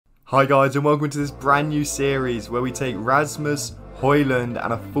Hi guys, and welcome to this brand new series where we take Rasmus Hojlund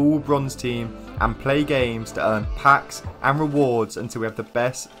and a full bronze team and play games to earn packs and rewards until we have the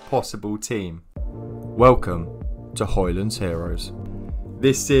best possible team. Welcome to Hojlund'S Heroes.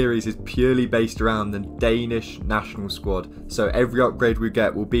 This series is purely based around the Danish national squad, so every upgrade we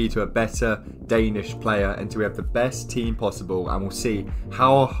get will be to a better Danish player until we have the best team possible, and we'll see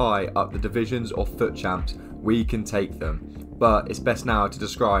how high up the divisions or foot champs we can take them. But it's best now to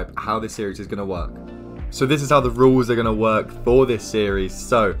describe how this series is going to work. So this is how the rules are going to work for this series.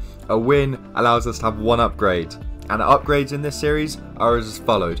 So a win allows us to have one upgrade, and the upgrades in this series are as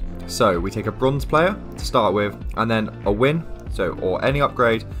follows. So we take a bronze player to start with, and then a win, or any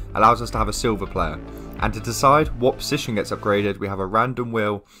upgrade, allows us to have a silver player. And to decide what position gets upgraded, we have a random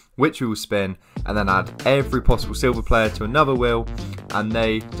wheel which we will spin and then add every possible silver player to another wheel, and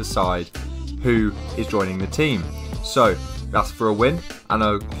they decide who is joining the team. So that's for a win, and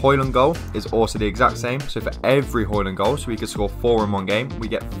a Hojlund goal is also the exact same. So for every Hojlund goal, so we could score 4 in one game, we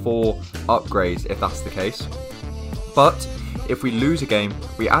get 4 upgrades if that's the case. But if we lose a game,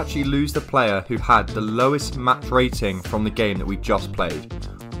 we actually lose the player who had the lowest match rating from the game that we just played.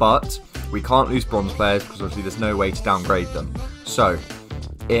 But we can't lose bronze players because obviously there's no way to downgrade them. So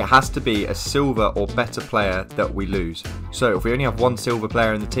it has to be a silver or better player that we lose. So if we only have one silver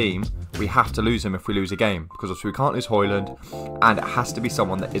player in the team, we have to lose him if we lose a game, because obviously we can't lose Hojlund, and it has to be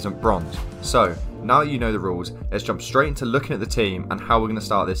someone that isn't bronze. So now that you know the rules, let's jump straight into looking at the team and how we're going to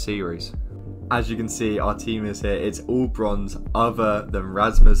start this series. As you can see, our team is here. It's all bronze other than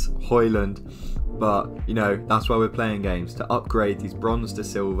Rasmus Hojlund, but you know, that's why we're playing games, to upgrade these bronze to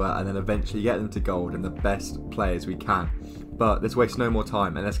silver and then eventually get them to gold and the best players we can. But let's waste no more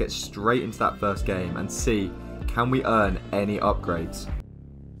time and let's get straight into that first game and see, can we earn any upgrades?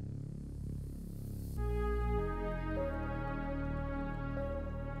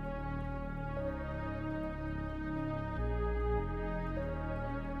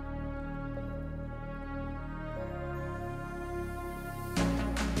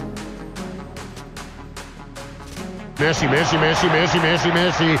 Messi, Messi, Messi, Messi, Messi,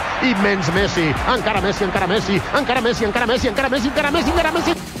 Messi, immens Messi, encara Messi, encara Messi, encara Messi, encara Messi, encara Messi, encara Messi, encara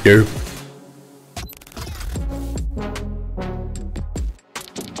Messi. Go.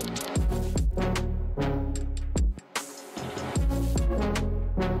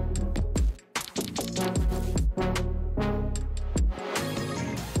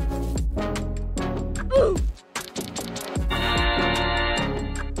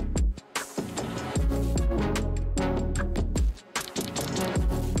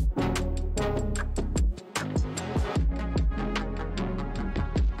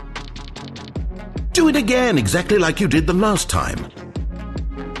 Do it again, exactly like you did the last time.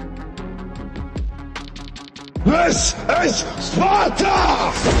 This is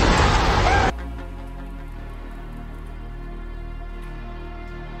Sparta!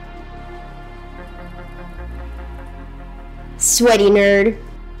 Sweaty nerd.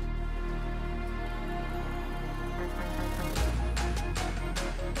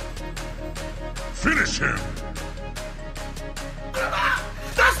 Finish him!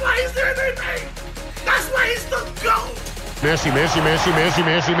 That's why he's the MVP! That's why he's the GOAT! Messi, Messi, Messi, Messi,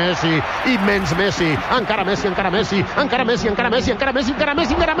 Messi, Messi, immens Messi, encara Messi, encara Messi, encara Messi, encara Messi, encara Messi, encara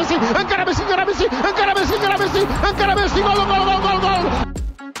Messi, encara Messi, encara Messi, encara Messi, encara Messi, encara Messi, encara Messi, gol, gol, gol, gol, gol.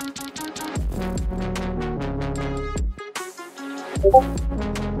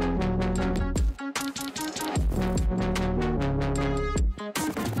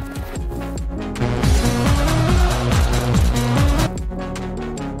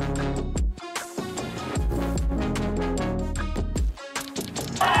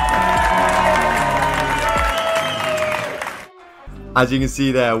 As you can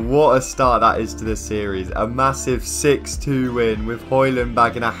see there, what a start that is to this series. A massive 6-2 win with Hojlund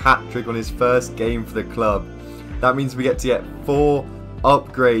bagging a hat-trick on his first game for the club. That means we get to get 4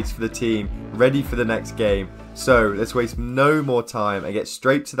 upgrades for the team, ready for the next game. So let's waste no more time and get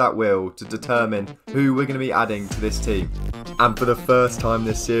straight to that wheel to determine who we're going to be adding to this team. And for the first time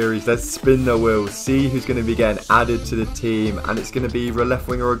this series, let's spin the wheel, see who's going to be getting added to the team. And it's going to be a left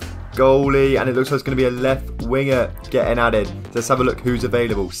winger or a goalie, and it looks like it's going to be a left winger getting added. So let's have a look who's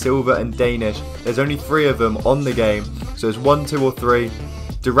available. Silver and Danish. There's only 3 of them on the game, so there's 1, 2 or 3.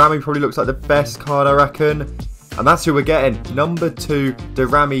 Durami probably looks like the best card, I reckon. And that's who we're getting. Number 2,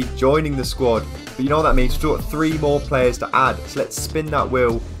 Durami joining the squad. But you know what that means? We've still got 3 more players to add. So let's spin that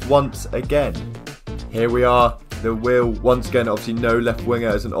wheel once again. Here we are. The wheel, once again, obviously no left winger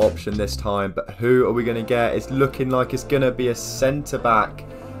as an option this time. But who are we going to get? It's looking like it's going to be a centre-back,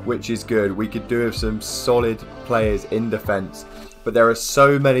 which is good. We could do with some solid players in defence. But there are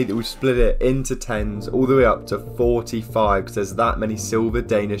so many that we've split it into 10s all the way up to 45 because there's that many silver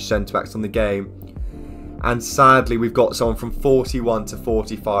Danish centre-backs on the game. And sadly, we've got someone from 41 to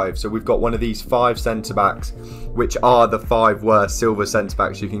 45. So we've got one of these 5 centre-backs, which are the 5 worst silver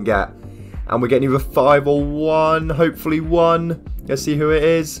centre-backs you can get. And we're getting either 5 or 1, hopefully 1. Let's see who it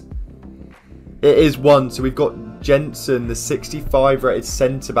is. It is 1. So we've got Jensen, the 65 rated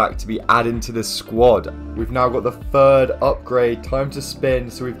centre-back, to be added to the squad. We've now got the 3rd upgrade. Time to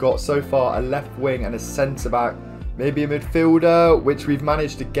spin. So we've got so far a left wing and a centre-back. Maybe a midfielder, which we've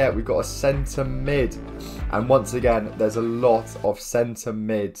managed to get. We've got a centre mid. And once again, there's a lot of centre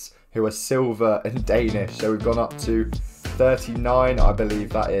mids who are silver and Danish. So we've gone up to 39, I believe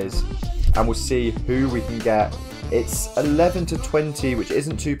that is. And we'll see who we can get. It's 11 to 20, which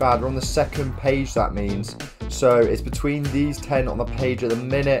isn't too bad. We're on the 2nd page, that means. So it's between these 10 on the page at the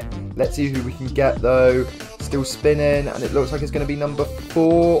minute. Let's see who we can get, though. Still spinning, and it looks like it's going to be number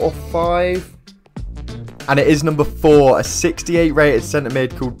 4 or 5. And it is number 4, a 68 rated centre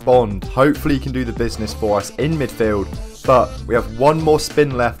mid called Bond. Hopefully he can do the business for us in midfield. But we have one more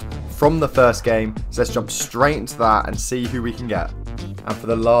spin left from the first game. So let's jump straight into that and see who we can get. And for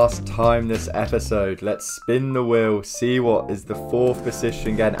the last time this episode, let's spin the wheel, see what is the 4th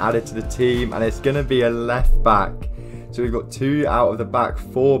position getting added to the team. And it's going to be a left back. So we've got 2 out of the back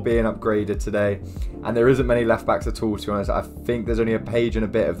 4 being upgraded today. And there isn't many left backs at all, to be honest. I think there's only a page and a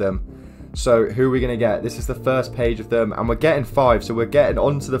bit of them. So who are we going to get? This is the first page of them, and we're getting 5, so we're getting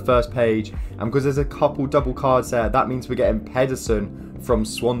onto the first page. And because there's a couple double cards there, that means we're getting Pedersen from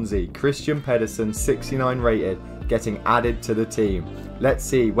Swansea. Christian Pedersen, 69 rated, getting added to the team. Let's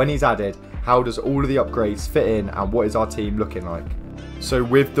see, when he's added, how does all of the upgrades fit in, and what is our team looking like? So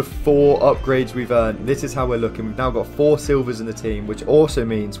with the 4 upgrades we've earned, this is how we're looking. We've now got 4 silvers in the team, which also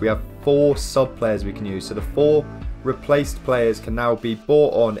means we have 4 sub players we can use. So the 4 replaced players can now be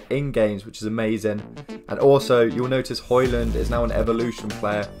bought on in games, which is amazing. And also you'll notice Hojlund is now an evolution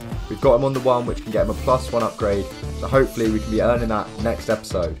player. We've got him on the 1, which can get him a +1 upgrade, so hopefully we can be earning that next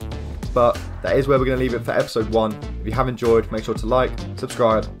episode. But that is where we're going to leave it for episode 1. If you have enjoyed, make sure to like,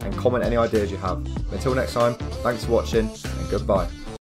 subscribe and comment any ideas you have. Until next time, thanks for watching and goodbye.